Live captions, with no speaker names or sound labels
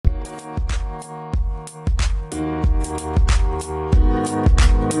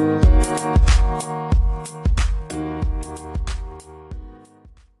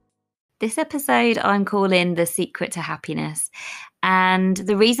This episode I'm calling The Secret to Happiness. And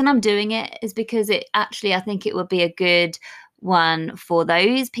the reason I'm doing it is because I think it would be a good one for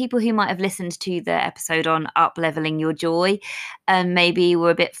those people who might have listened to the episode on up leveling your joy and maybe were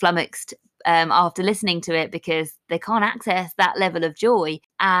a bit flummoxed after listening to it because they can't access that level of joy.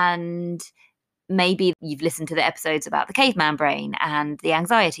 And maybe you've listened to the episodes about the caveman brain and the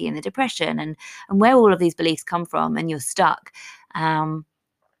anxiety and the depression and where all of these beliefs come from, and you're stuck.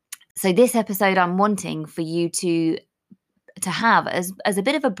 So this episode I'm wanting for you to have as a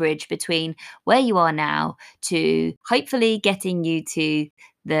bit of a bridge between where you are now to hopefully getting you to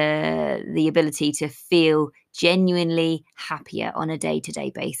the ability to feel genuinely happier on a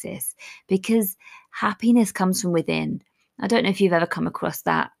day-to-day basis, because happiness comes from within. I don't know if you've ever come across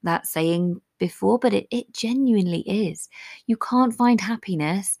that saying before, but it genuinely is. You can't find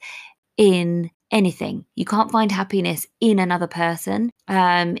happiness in anything. You can't find happiness in another person,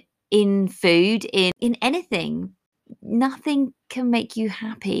 in food, in anything. Nothing can make you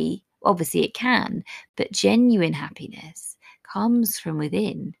happy. Obviously, it can, but genuine happiness comes from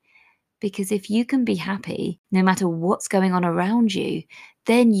within. Because if you can be happy, no matter what's going on around you,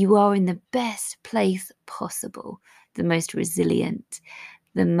 then you are in the best place possible, the most resilient,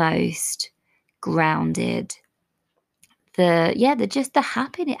 the most grounded, the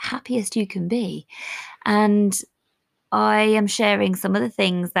happiest you can be. And I am sharing some of the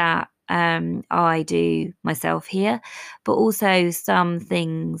things that I do myself here, but also some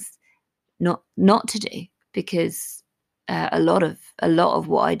things not to do, because a lot of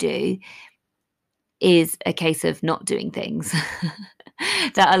what I do is a case of not doing things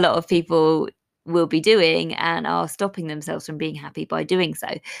that a lot of people will be doing and are stopping themselves from being happy by doing so.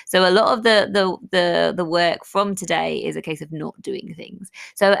 So a lot of the work from today is a case of not doing things.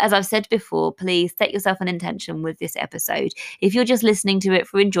 So as I've said before, please set yourself an intention with this episode. If you're just listening to it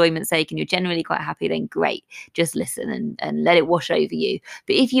for enjoyment's sake and you're generally quite happy, then great. Just listen and let it wash over you.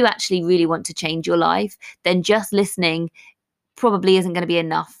 But if you actually really want to change your life, then just listening probably isn't going to be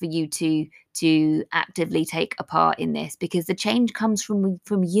enough for you to actively take a part in this, because the change comes from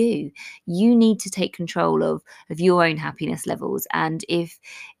you. You need to take control of your own happiness levels. And if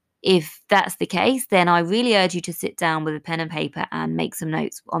that's the case, then I really urge you to sit down with a pen and paper and make some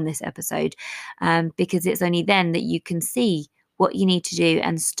notes on this episode, because it's only then that you can see what you need to do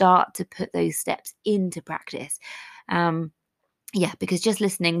and start to put those steps into practice. Because just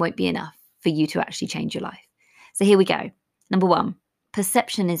listening won't be enough for you to actually change your life. So here we go. Number one,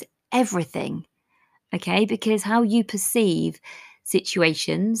 perception is everything. Okay, because how you perceive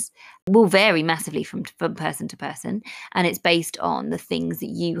situations will vary massively from person to person, and it's based on the things that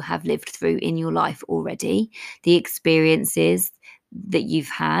you have lived through in your life already, the experiences that you've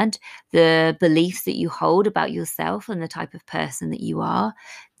had, the beliefs that you hold about yourself and the type of person that you are.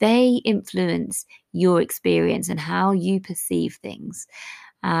 They influence your experience and how you perceive things.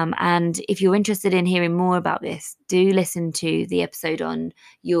 And if you're interested in hearing more about this, do listen to the episode on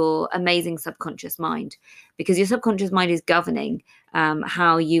your amazing subconscious mind, because your subconscious mind is governing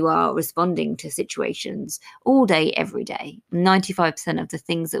how you are responding to situations all day, every day. 95% of the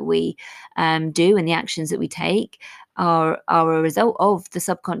things that we do and the actions that we take are a result of the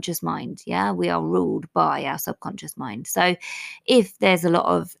subconscious mind. Yeah, we are ruled by our subconscious mind. So if there's a lot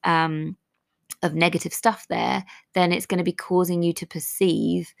of negative stuff there, then it's going to be causing you to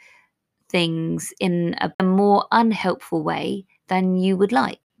perceive things in a more unhelpful way than you would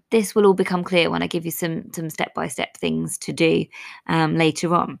like. This will all become clear when I give you some step-by-step things to do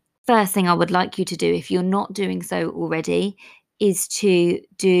later on. First thing I would like you to do, if you're not doing so already, is to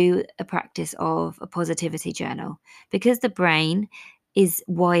do a practice of a positivity journal, because the brain is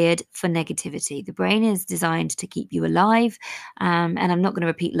wired for negativity. The brain is designed to keep you alive. And I'm not going to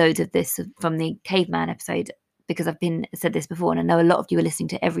repeat loads of this from the caveman episode, because I've said this before, and I know a lot of you are listening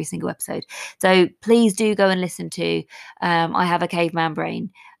to every single episode. So please do go and listen to I Have a Caveman Brain,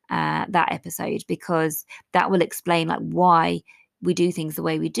 that episode, because that will explain like why we do things the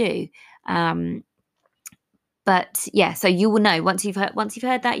way we do. But yeah, so you will know once you've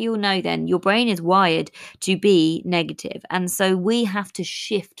heard that, you'll know then your brain is wired to be negative. And so we have to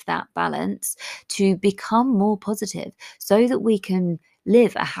shift that balance to become more positive so that we can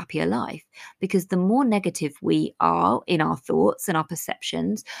live a happier life. Because the more negative we are in our thoughts and our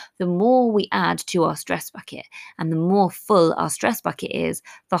perceptions, the more we add to our stress bucket. And the more full our stress bucket is,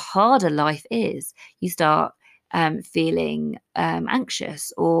 the harder life is. You start feeling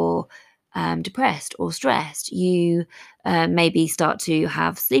anxious or depressed or stressed. You maybe start to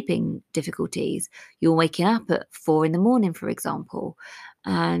have sleeping difficulties. You're waking up at 4 a.m, for example.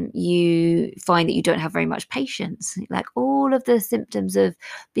 You find that you don't have very much patience. Like all of the symptoms of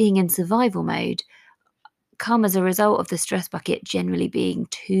being in survival mode come as a result of the stress bucket generally being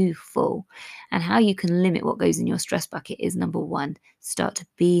too full. And how you can limit what goes in your stress bucket is number one, start to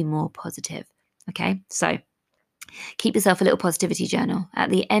be more positive. Okay, so keep yourself a little positivity journal. At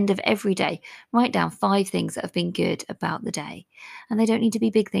the end of every day, write down 5 things that have been good about the day. And they don't need to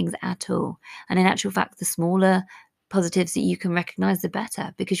be big things at all. And in actual fact, the smaller positives that you can recognize, the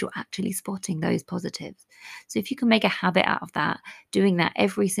better, because you're actually spotting those positives. So if you can make a habit out of that, doing that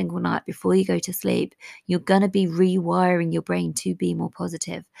every single night before you go to sleep, you're going to be rewiring your brain to be more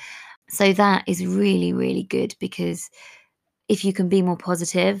positive. So that is really, really good, because if you can be more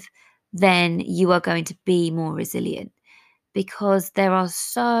positive, then you are going to be more resilient, because there are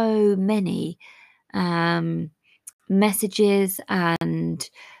so many messages and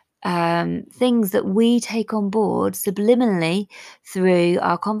things that we take on board subliminally through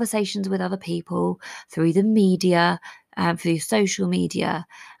our conversations with other people, through the media, through social media,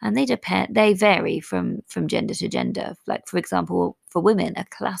 and they vary from gender to gender. Like, for example, for women, a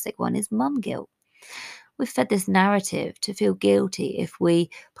classic one is mum guilt. We've fed this narrative to feel guilty if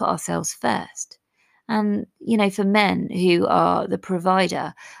we put ourselves first. And, for men who are the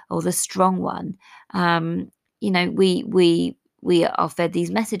provider or the strong one, we are fed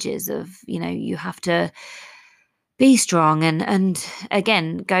these messages of, you have to be strong, and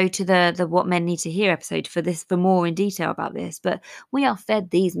again, go to the what men need to hear episode for more in detail about this. But we are fed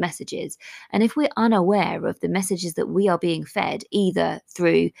these messages, and if we're unaware of the messages that we are being fed, either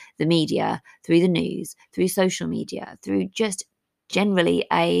through the media, through the news, through social media, through just generally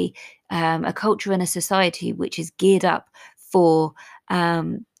a culture and a society which is geared up for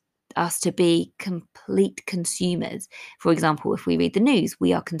us to be complete consumers. For example, if we read the news,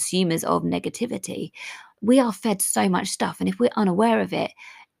 we are consumers of negativity. We are fed so much stuff, and if we're unaware of it,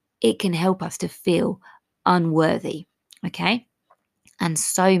 it can help us to feel unworthy. Okay. And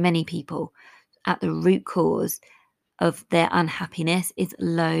so many people, at the root cause of their unhappiness is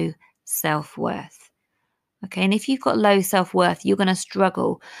low self-worth. Okay. And if you've got low self-worth, you're going to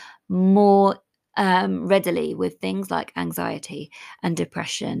struggle more readily with things like anxiety and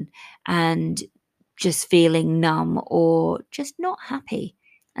depression and just feeling numb or just not happy.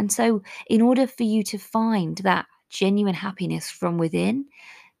 And so, in order for you to find that genuine happiness from within,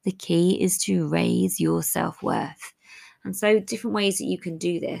 the key is to raise your self-worth. And so, different ways that you can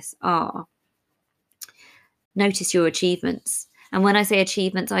do this are: notice your achievements. And when I say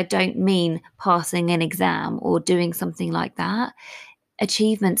achievements, I don't mean passing an exam or doing something like that.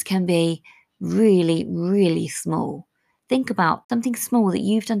 Achievements can be really, really small. Think about something small that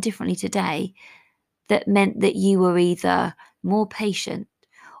you've done differently today that meant that you were either more patient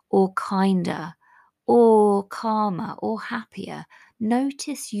or kinder or calmer or happier.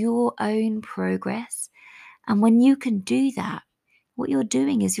 Notice your own progress. And when you can do that, what you're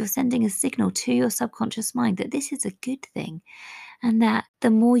doing is you're sending a signal to your subconscious mind that this is a good thing, and that the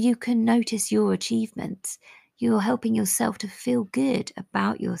more you can notice your achievements, you're helping yourself to feel good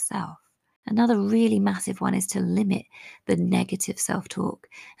about yourself. Another really massive one is to limit the negative self-talk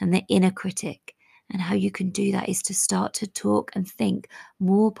and the inner critic. And how you can do that is to start to talk and think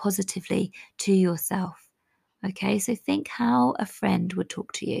more positively to yourself. Okay, so think how a friend would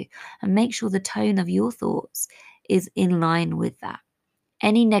talk to you, and make sure the tone of your thoughts is in line with that.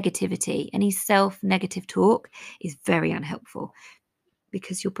 Any negativity, any self-negative talk is very unhelpful,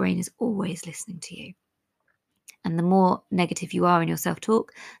 because your brain is always listening to you. And the more negative you are in your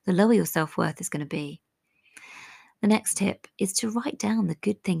self-talk, the lower your self-worth is going to be. The next tip is to write down the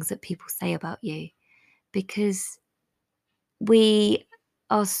good things that people say about you, because we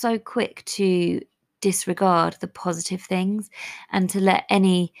are so quick to disregard the positive things and to let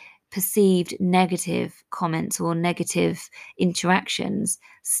any perceived negative comments or negative interactions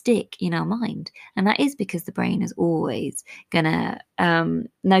stick in our mind. And that is because the brain is always going to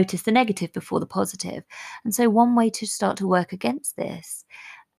notice the negative before the positive. And so one way to start to work against this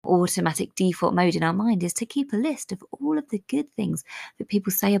automatic default mode in our mind is to keep a list of all of the good things that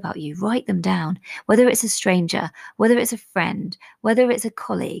people say about you. Write them down, whether it's a stranger, whether it's a friend, whether it's a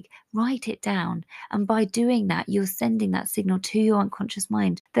colleague. Write it down. And by doing that, you're sending that signal to your unconscious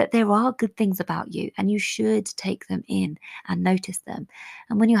mind that there are good things about you, and you should take them in and notice them.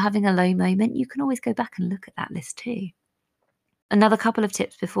 And when you're having a low moment, you can always go back and look at that list too. Another couple of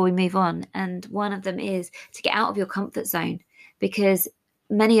tips before we move on, and one of them is to get out of your comfort zone, because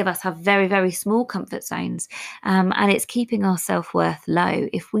many of us have very, very small comfort zones, and it's keeping our self-worth low.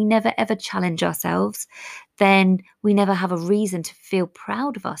 If we never ever challenge ourselves, then we never have a reason to feel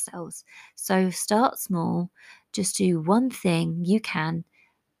proud of ourselves. So start small, just do one thing you can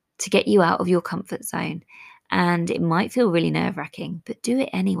to get you out of your comfort zone. And it might feel really nerve-wracking, but do it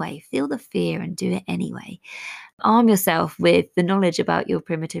anyway. Feel the fear and do it anyway. Arm yourself with the knowledge about your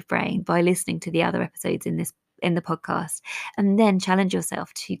primitive brain by listening to the other episodes in the podcast, and then challenge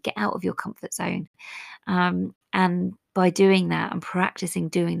yourself to get out of your comfort zone. And by doing that and practicing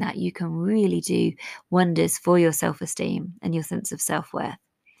doing that, you can really do wonders for your self-esteem and your sense of self-worth.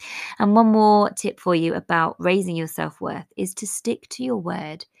 And one more tip for you about raising your self-worth is to stick to your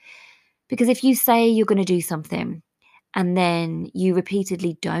word. Because if you say you're going to do something and then you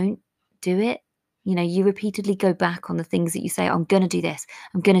repeatedly don't do it, you repeatedly go back on the things that you say, I'm going to do this,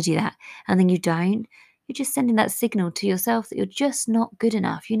 I'm going to do that, and then you don't, you're just sending that signal to yourself that you're just not good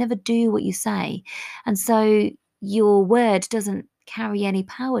enough. You never do what you say. And so your word doesn't carry any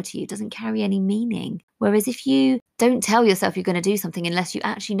power to you, doesn't carry any meaning. Whereas if you don't tell yourself you're going to do something unless you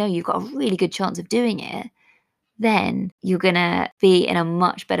actually know you've got a really good chance of doing it, then you're going to be in a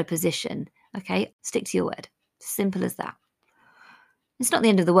much better position. Okay, stick to your word. Simple as that. It's not the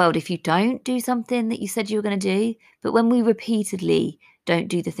end of the world if you don't do something that you said you were going to do, but when we repeatedly don't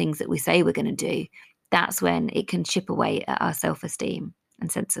do the things that we say we're going to do, that's when it can chip away at our self-esteem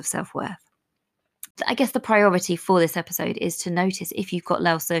and sense of self-worth. I guess the priority for this episode is to notice if you've got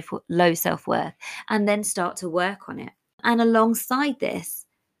low self-worth and then start to work on it. And alongside this,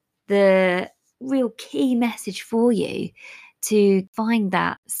 the real key message for you to find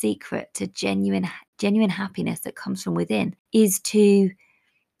that secret to genuine happiness that comes from within is to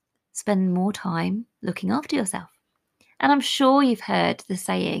spend more time looking after yourself. And I'm sure you've heard the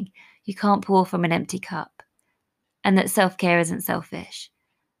saying, you can't pour from an empty cup, and that self-care isn't selfish.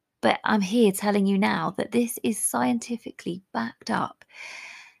 But I'm here telling you now that this is scientifically backed up.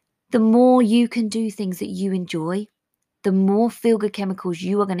 The more you can do things that you enjoy, the more feel-good chemicals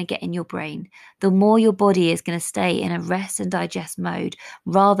you are going to get in your brain, the more your body is going to stay in a rest and digest mode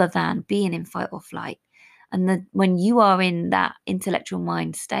rather than being in fight or flight. And when you are in that intellectual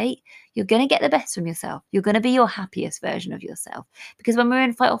mind state, you're going to get the best from yourself. You're going to be your happiest version of yourself. Because when we're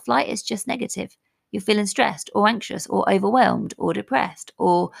in fight or flight, it's just negative. You're feeling stressed or anxious or overwhelmed or depressed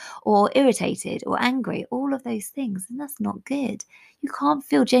or irritated or angry, all of those things. And that's not good. You can't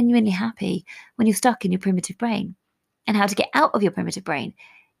feel genuinely happy when you're stuck in your primitive brain. And how to get out of your primitive brain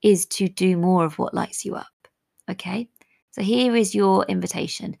is to do more of what lights you up. Okay? So here is your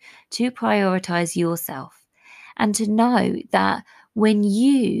invitation to prioritize yourself and to know that when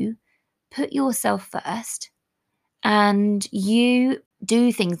you put yourself first and you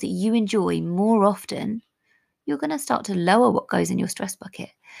do things that you enjoy more often, you're going to start to lower what goes in your stress bucket.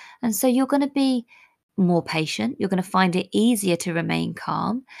 And so you're going to be more patient. You're going to find it easier to remain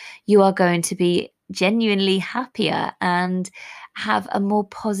calm. You are going to be genuinely happier and have a more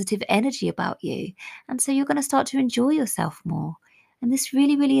positive energy about you. And so you're going to start to enjoy yourself more. And this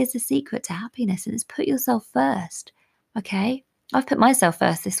really, really is the secret to happiness, and it's put yourself first. Okay? I've put myself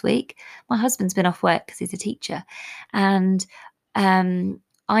first this week. My husband's been off work because he's a teacher. And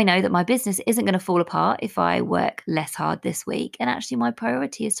I know that my business isn't going to fall apart if I work less hard this week. And actually, my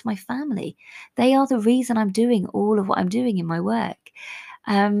priority is to my family. They are the reason I'm doing all of what I'm doing in my work.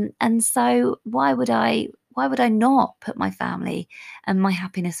 And so why would I not put my family and my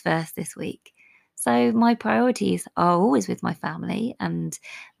happiness first this week? So my priorities are always with my family and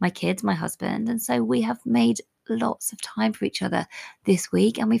my kids, my husband. And so we have made lots of time for each other this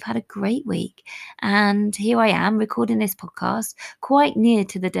week, and we've had a great week. And here I am recording this podcast quite near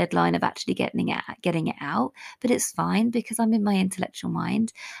to the deadline of actually getting it out, but it's fine because I'm in my intellectual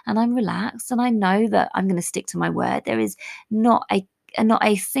mind and I'm relaxed and I know that I'm going to stick to my word. There is not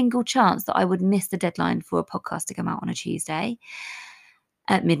a single chance that I would miss the deadline for a podcast to come out on a Tuesday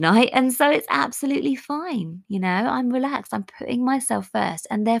at midnight. And so it's absolutely fine. I'm relaxed. I'm putting myself first,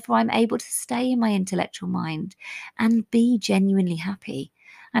 and therefore I'm able to stay in my intellectual mind and be genuinely happy.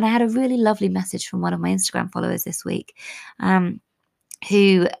 And I had a really lovely message from one of my Instagram followers this week,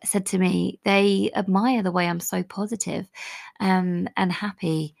 who said to me they admire the way I'm so positive and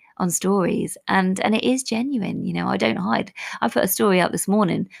happy on stories, and it is genuine. I don't hide. I put a story out this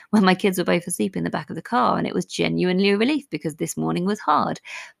morning when my kids were both asleep in the back of the car, and it was genuinely a relief because this morning was hard,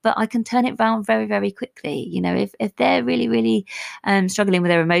 but I can turn it around very, very quickly. If they're really, really struggling with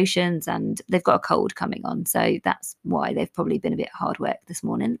their emotions, and they've got a cold coming on, so that's why they've probably been a bit hard work this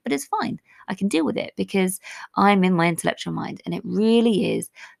morning, but it's fine. I can deal with it because I'm in my intellectual mind, and it really is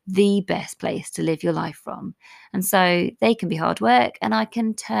the best place to live your life from. And so they can be hard work, and I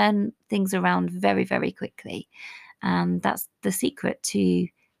can turn things around very, very quickly. And that's the secret to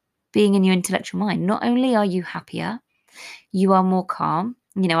being in your intellectual mind. Not only are you happier, you are more calm,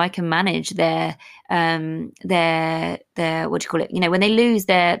 I can manage their what do you call it? When they lose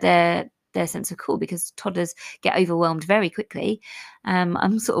their sense of cool, because toddlers get overwhelmed very quickly.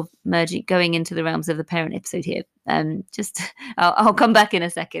 I'm sort of going into the realms of the parent episode here. Just I'll come back in a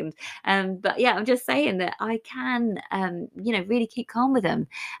second. But yeah, I'm just saying that I can, really keep calm with them,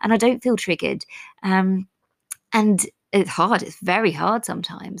 and I don't feel triggered. And it's hard. It's very hard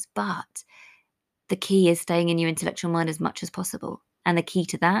sometimes, but the key is staying in your intellectual mind as much as possible. And the key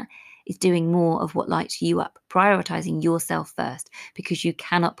to that is doing more of what lights you up, prioritizing yourself first, because you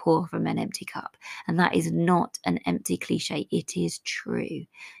cannot pour from an empty cup. And that is not an empty cliche. It is true.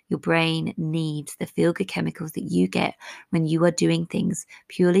 Your brain needs the feel-good chemicals that you get when you are doing things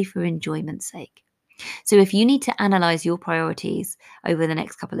purely for enjoyment's sake. So if you need to analyze your priorities over the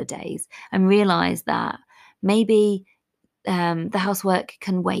next couple of days and realize that maybe the housework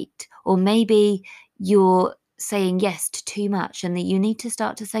can wait, or maybe you're saying yes to too much and that you need to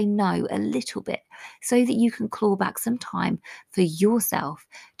start to say no a little bit, so that you can claw back some time for yourself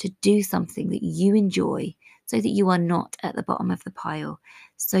to do something that you enjoy, so that you are not at the bottom of the pile,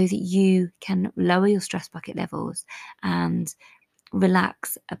 so that you can lower your stress bucket levels and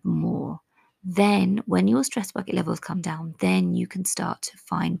relax more. Then when your stress bucket levels come down, then you can start to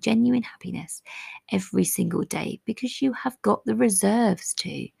find genuine happiness every single day, because you have got the reserves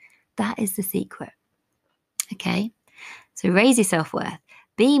to. That is the secret. Okay? So raise your self-worth,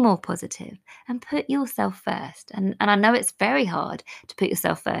 be more positive, and put yourself first. And I know it's very hard to put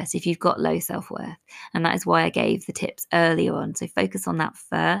yourself first if you've got low self-worth. And that is why I gave the tips earlier on. So focus on that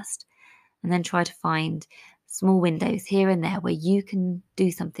first, and then try to find small windows here and there where you can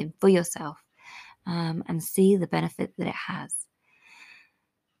do something for yourself, and see the benefit that it has.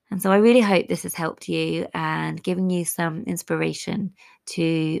 And so I really hope this has helped you and given you some inspiration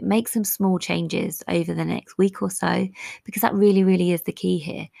to make some small changes over the next week or so, because that really, really is the key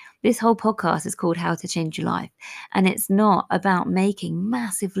here. This whole podcast is called How to Change Your Life. And it's not about making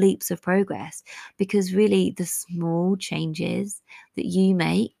massive leaps of progress, because really the small changes that you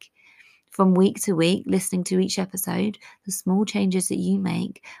make from week to week, listening to each episode, the small changes that you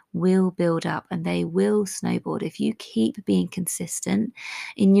make will build up and they will snowboard. If you keep being consistent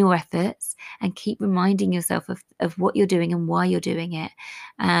in your efforts and keep reminding yourself of what you're doing and why you're doing it,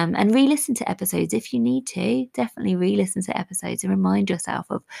 and re-listen to episodes if you need to, definitely re-listen to episodes and remind yourself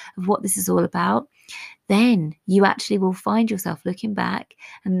of what this is all about, then you actually will find yourself looking back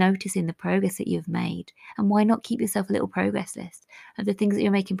and noticing the progress that you've made. And why not keep yourself a little progress list of the things that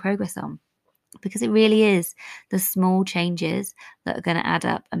you're making progress on? Because it really is the small changes that are going to add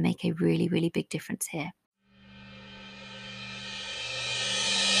up and make a really, really big difference here.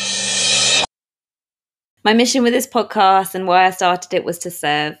 My mission with this podcast and why I started it was to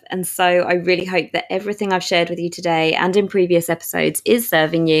serve. And so I really hope that everything I've shared with you today and in previous episodes is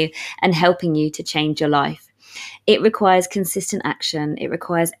serving you and helping you to change your life. It requires consistent action. It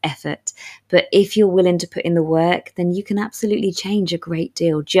requires effort. But if you're willing to put in the work, then you can absolutely change a great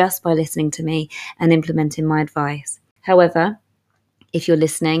deal just by listening to me and implementing my advice. However, if you're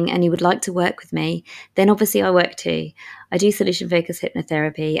listening and you would like to work with me, then obviously I work too. I do solution-focused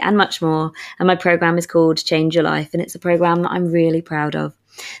hypnotherapy and much more. And my program is called Change Your Life. And it's a program that I'm really proud of.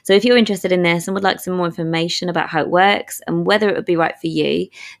 So if you're interested in this and would like some more information about how it works and whether it would be right for you,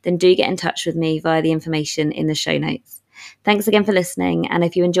 then do get in touch with me via the information in the show notes. Thanks again for listening. And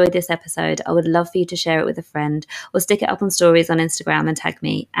if you enjoyed this episode, I would love for you to share it with a friend or stick it up on stories on Instagram and tag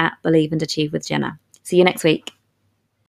me at Believe and Achieve with Jenna. See you next week.